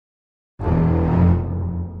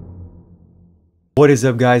What is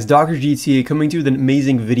up, guys? DoctorGTA coming to you with an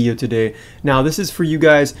amazing video today. Now this is for you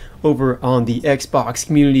guys over on the Xbox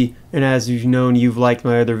community, and as you've known, you've liked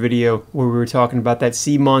my other video where we were talking about that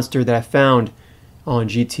sea monster that I found on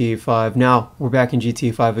GTA 5. Now we're back in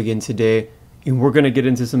GTA 5 again today, and we're gonna get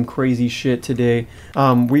into some crazy shit today.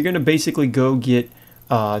 We're gonna basically go get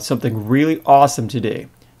something really awesome today.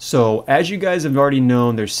 So as you guys have already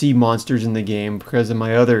known, there's sea monsters in the game because of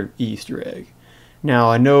my other Easter egg.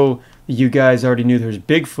 Now I know you guys already knew there's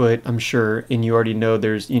Bigfoot, I'm sure, and you already know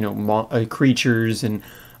there's, you know, creatures and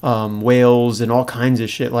whales and all kinds of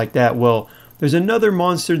shit like that. Well, there's another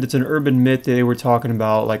monster that's an urban myth that they were talking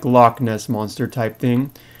about, like Loch Ness monster type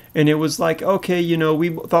thing. And it was like, okay, you know, we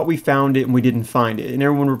thought we found it and we didn't find it. And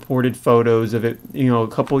everyone reported photos of it, you know, a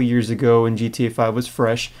couple years ago when GTA 5 was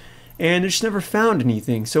fresh. And they just never found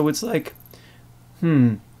anything. So it's like,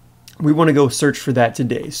 we want to go search for that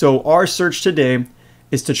today. So our search today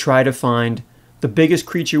is to try to find the biggest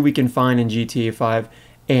creature we can find in GTA 5.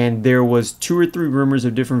 And there was 2 or 3 rumors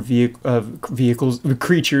of different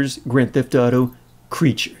creatures, Grand Theft Auto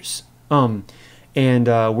creatures. We're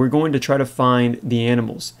going to try to find the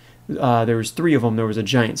animals. There was 3 of them. There was a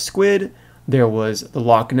giant squid. There was the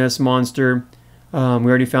Loch Ness monster. We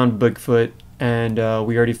already found Bigfoot. And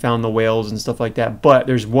we already found the whales and stuff like that. But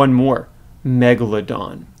there's one more.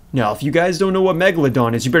 Megalodon. Now, if you guys don't know what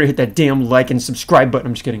Megalodon is, you better hit that damn like and subscribe button.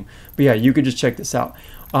 I'm just kidding. But yeah, you could just check this out.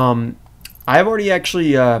 I've already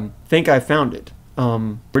actually think I found it.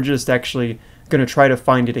 We're just actually going to try to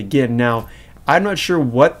find it again. Now, I'm not sure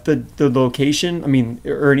what the location,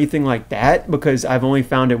 or anything like that, because I've only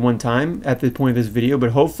found it one time at the point of this video.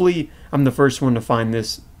 But hopefully, I'm the first one to find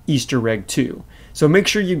this Easter egg too. So make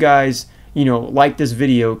sure you guys, you know, like this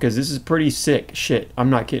video, because this is pretty sick shit. I'm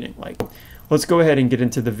not kidding. Like, let's go ahead and get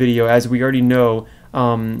into the video. As we already know,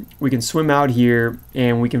 we can swim out here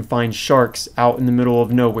and we can find sharks out in the middle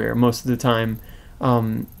of nowhere most of the time,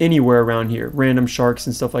 anywhere around here, random sharks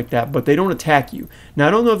and stuff like that, but they don't attack you. Now,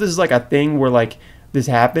 I don't know if this is like a thing where like this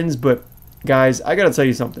happens, but guys, I gotta tell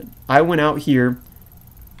you something. I went out here,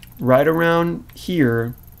 right around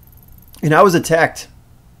here, and I was attacked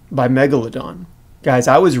by Megalodon. Guys,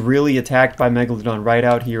 I was really attacked by Megalodon right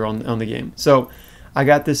out here on the game. So I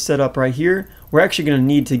got this set up right here. We're actually going to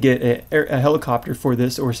need to get a helicopter for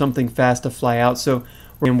this, or something fast to fly out. So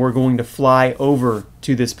we're going to fly over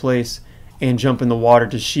to this place and jump in the water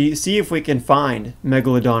to see if we can find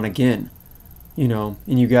Megalodon again. You know,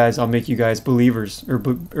 and you guys, I'll make you guys believers or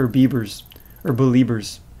beavers or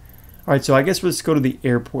believers. All right, so I guess let's go to the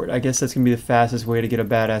airport. I guess that's going to be the fastest way to get a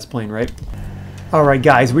badass plane, right? Alright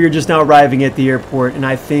guys, we are just now arriving at the airport, and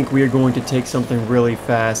I think we are going to take something really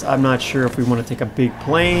fast. I'm not sure if we want to take a big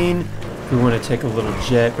plane, if we want to take a little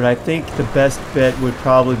jet, but I think the best bet would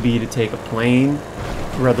probably be to take a plane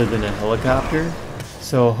rather than a helicopter.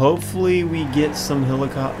 So hopefully we get some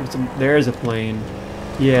helicopters. There's a plane.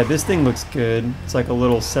 Yeah, this thing looks good. It's like a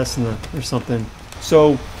little Cessna or something.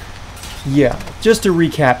 So yeah, just to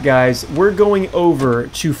recap, guys, we're going over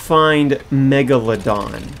to find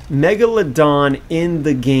Megalodon. Megalodon in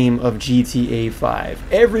the game of GTA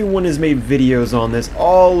 5. Everyone has made videos on this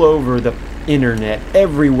all over the internet,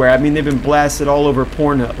 everywhere. I mean, they've been blasted all over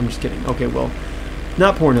Pornhub. I'm just kidding. Okay, well,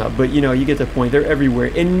 not Pornhub, but you know, you get the point. They're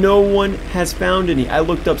everywhere, and no one has found any. I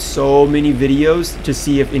looked up so many videos to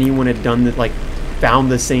see if anyone had done that, like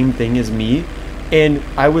found the same thing as me, and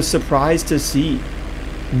I was surprised to see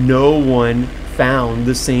no one found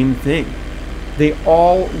the same thing. They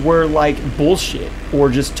all were like bullshit or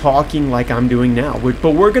just talking like I'm doing now.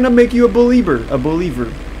 But we're gonna make you a believer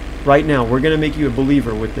right now. We're gonna make you a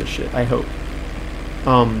believer with this shit, I hope.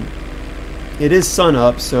 It is sun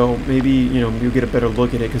up, so maybe, you know, you'll get a better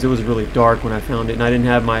look at it, because it was really dark when I found it, and I didn't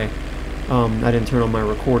have my I didn't turn on my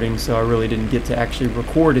recording, so I really didn't get to actually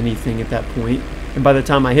record anything at that point. And by the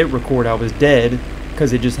time I hit record, I was dead,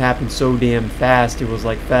 because it just happened so damn fast. It was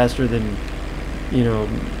like faster than, you know,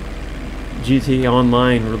 GTA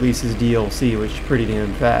Online releases DLC, which is pretty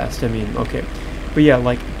damn fast. I mean, okay. But yeah,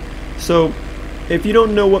 like, so if you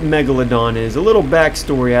don't know what Megalodon is, a little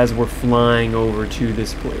backstory as we're flying over to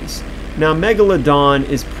this place. Now, Megalodon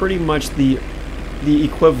is pretty much the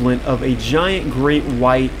equivalent of a giant great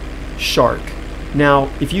white shark. Now,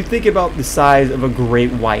 if you think about the size of a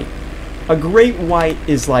great white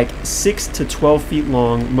is like 6 to 12 feet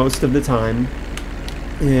long most of the time.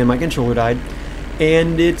 And my controller died.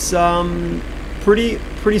 And it's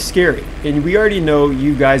pretty scary. And we already know,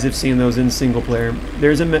 you guys have seen those in single player.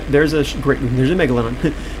 There's a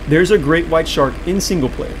Megalodon. There's a great white shark in single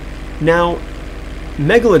player. Now,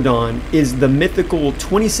 Megalodon is the mythical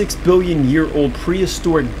 26 billion year old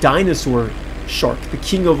prehistoric dinosaur shark, the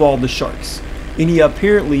king of all the sharks. and he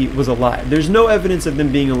apparently was alive. There's no evidence of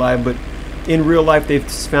them being alive, but in real life they've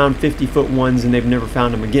found 50-foot ones and they've never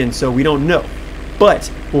found them again, so we don't know. But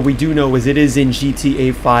what we do know is it is in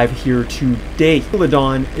GTA 5 here today.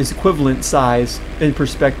 Megalodon is equivalent size in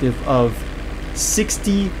perspective of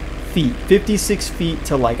 60 feet, 56 feet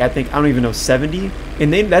to like, I don't even know, 70.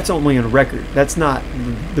 And that's only on record. That's not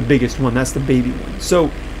the biggest one. That's the baby one.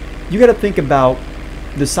 So you got to think about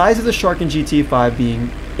the size of the shark in GTA 5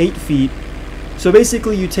 being 8 feet. So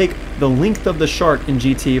basically you take the length of the shark in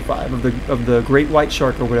GTA 5, of the great white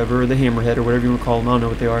shark or whatever, or the hammerhead or whatever you want to call them, I don't know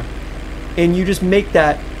what they are, and you just make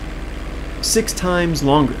that 6 times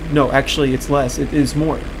longer. No, actually it's less, it is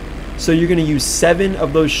more. So you're going to use 7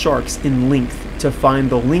 of those sharks in length to find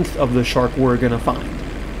the length of the shark we're going to find.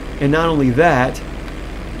 And not only that,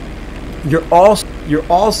 you're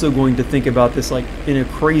also going to think about this like in a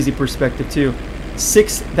crazy perspective too.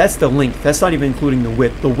 6, that's the length, that's not even including the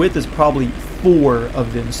width. The width is probably 4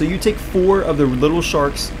 of them. So you take 4 of the little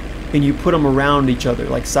sharks and you put them around each other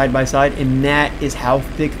like side by side, and that is how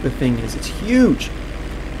thick the thing is. It's huge.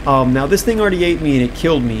 Now this thing already ate me and it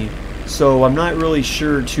killed me, so I'm not really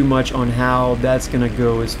sure too much on how that's gonna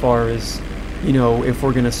go as far as, you know, if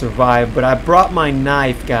we're gonna survive. But I brought my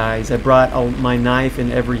knife, guys. I brought my knife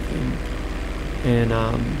and everything, and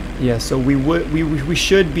yeah, so we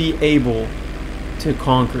should be able to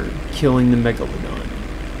conquer killing the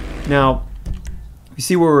Megalodon. Now you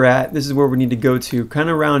see where we're at. This is where we need to go to, kind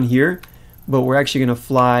of around here, but we're actually going to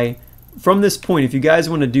fly from this point. If you guys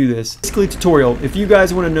want to do this, basically tutorial, if you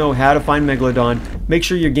guys want to know how to find Megalodon, make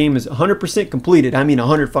sure your game is 100% completed. I mean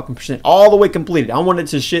 100 fucking percent, all the way completed. I want it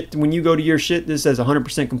to shit, when you go to your shit, this says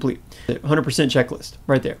 100% complete. 100% checklist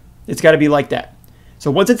right there. It's got to be like that. So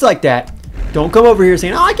once it's like that, don't come over here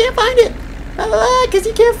saying, oh, I can't find it, because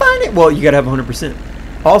you can't find it. Well, you got to have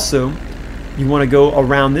 100%. Also, you want to go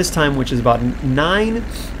around this time, which is about 9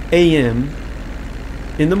 a.m.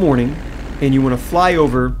 in the morning, and you want to fly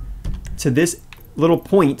over to this little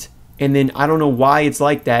point, and then I don't know why it's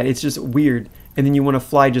like that, it's just weird, and then you want to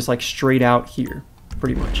fly just like straight out here,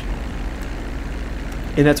 pretty much.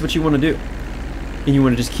 And that's what you want to do. And you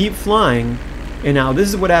want to just keep flying. And now this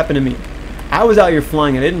is what happened to me. I was out here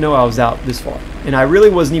flying, I didn't know I was out this far, and I really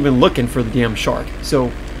wasn't even looking for the damn shark.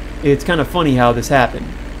 So it's kind of funny how this happened.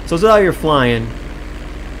 So I was out here flying,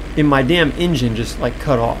 and my damn engine just like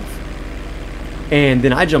cut off. And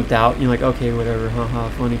then I jumped out, and you're like, okay, whatever, haha,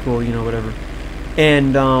 funny, cool, you know, whatever.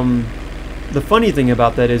 And the funny thing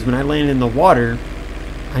about that is when I landed in the water,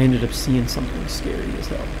 I ended up seeing something scary as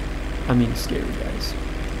hell. I mean, scary, guys.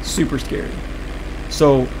 Super scary.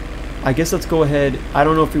 So I guess let's go ahead. I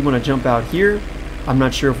don't know if we want to jump out here. I'm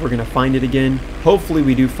not sure if we're going to find it again. Hopefully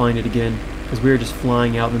we do find it again, because we are just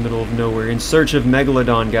flying out in the middle of nowhere in search of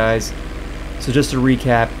Megalodon, guys. So just to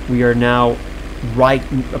recap, we are now right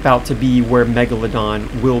about to be where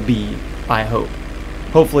Megalodon will be, I hope.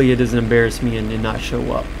 Hopefully it doesn't embarrass me and not show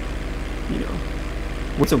up, you know.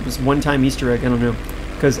 What's a one-time Easter egg? I don't know.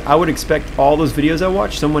 Because I would expect all those videos I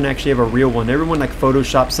watch, someone actually have a real one. Everyone like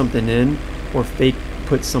Photoshop something in or fake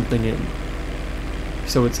put something in.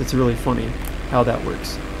 So it's really funny how that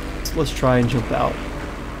works. So let's try and jump out.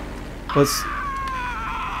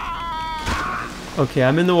 Okay,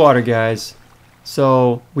 I'm in the water, guys.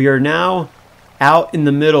 So we are now out in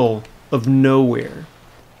the middle of nowhere.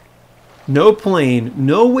 No plane,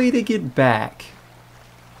 no way to get back.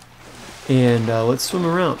 And let's swim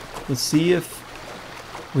around. Let's see if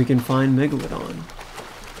we can find Megalodon.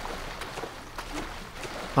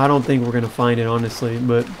 I don't think we're gonna find it, honestly,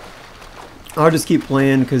 but I'll just keep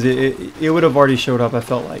playing because it would have already showed up. I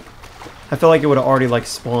felt like it would have already like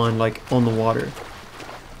spawned like on the water.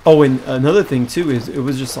 Oh, and another thing too is it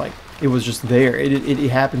was just there. It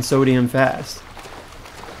happened so damn fast.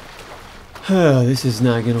 This is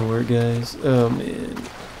not gonna work, guys. Oh man,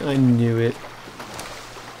 I knew it.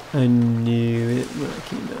 I knew it when I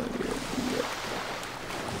came out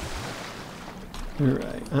here.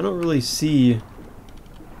 Alright, I don't really see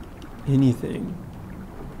anything.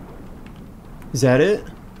 Is that it?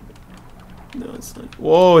 No, it's not.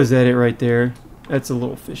 Whoa, is that it right there? That's a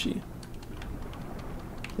little fishy.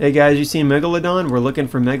 Hey guys, you see Megalodon? We're looking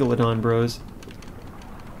for Megalodon, bros.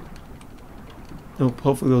 Oh,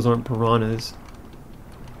 hopefully those aren't piranhas.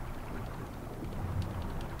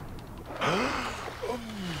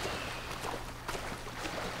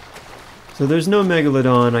 So there's no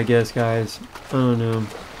Megalodon, I guess, guys. I don't know.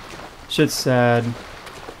 Shit's sad.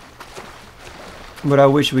 But I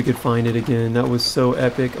wish we could find it again. That was so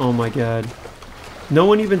epic. Oh my god. No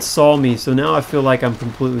one even saw me, so now I feel like I'm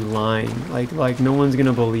completely lying. Like no one's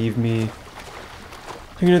gonna believe me.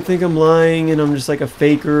 They're gonna think I'm lying and I'm just like a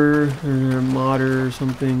faker or a modder or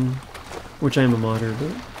something. Which I am a modder,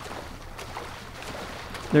 but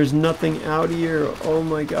there's nothing out here. Oh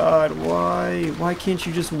my god, why? Why can't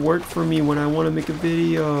you just work for me when I want to make a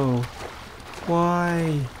video?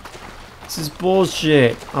 Why? This is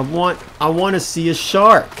bullshit. I want to see a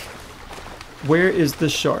shark. Where is the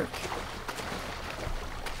shark?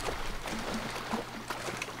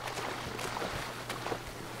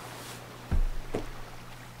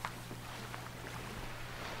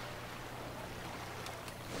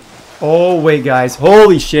 Oh wait guys,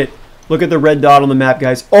 holy shit. Look at the red dot on the map,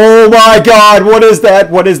 guys. Oh my god, what is that?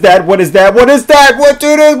 What is that? What is that? What is that? What,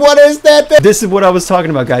 dude? What is that? This is what I was talking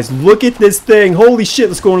about, guys. Look at this thing. Holy shit,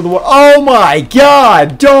 let's go into the water. Oh my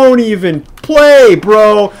god, don't even play,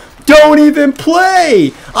 bro. Don't even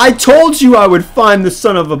play. I told you I would find the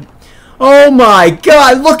son of a... Oh my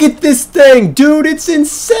god, look at this thing. Dude, it's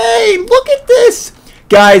insane. Look at this.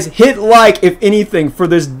 Guys, hit like, if anything, for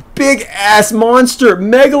this big-ass monster,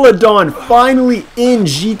 Megalodon, finally in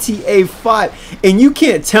GTA 5. And you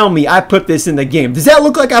can't tell me I put this in the game. Does that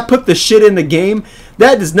look like I put the shit in the game?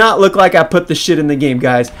 That does not look like I put the shit in the game,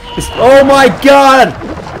 guys. Oh my god!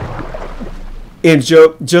 And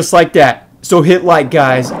just like that. So hit like,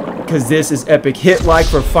 guys, because this is epic. Hit like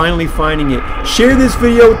for finally finding it. Share this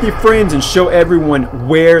video with your friends and show everyone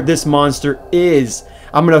where this monster is.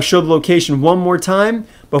 I'm going to show the location one more time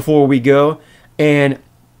before we go. And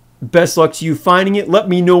best luck to you finding it. Let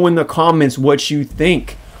me know in the comments what you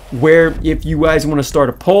think. Where, if you guys want to start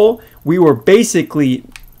a poll, we were basically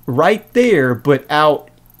right there, but out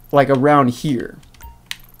like around here.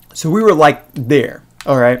 So we were like there.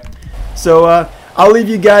 Alright. So I'll leave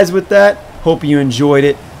you guys with that. Hope you enjoyed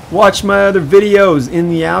it. Watch my other videos in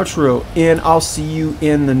the outro. And I'll see you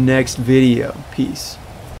in the next video. Peace.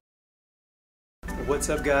 What's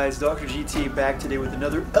up guys, DoctorGTA back today with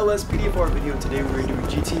another LSPDFR video. Today we're doing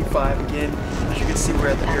GTA 5 again. As you can see, we're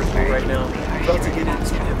at the airport right now. About to get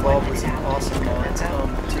involved with some awesome mods.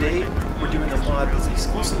 Today we're doing a mod that's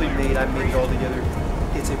exclusively made. I made it all together.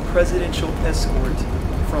 It's a presidential escort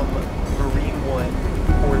from Marine 1,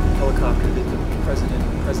 or the helicopter that the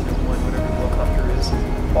President 1, whatever the helicopter is,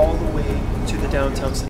 all the way to the downtown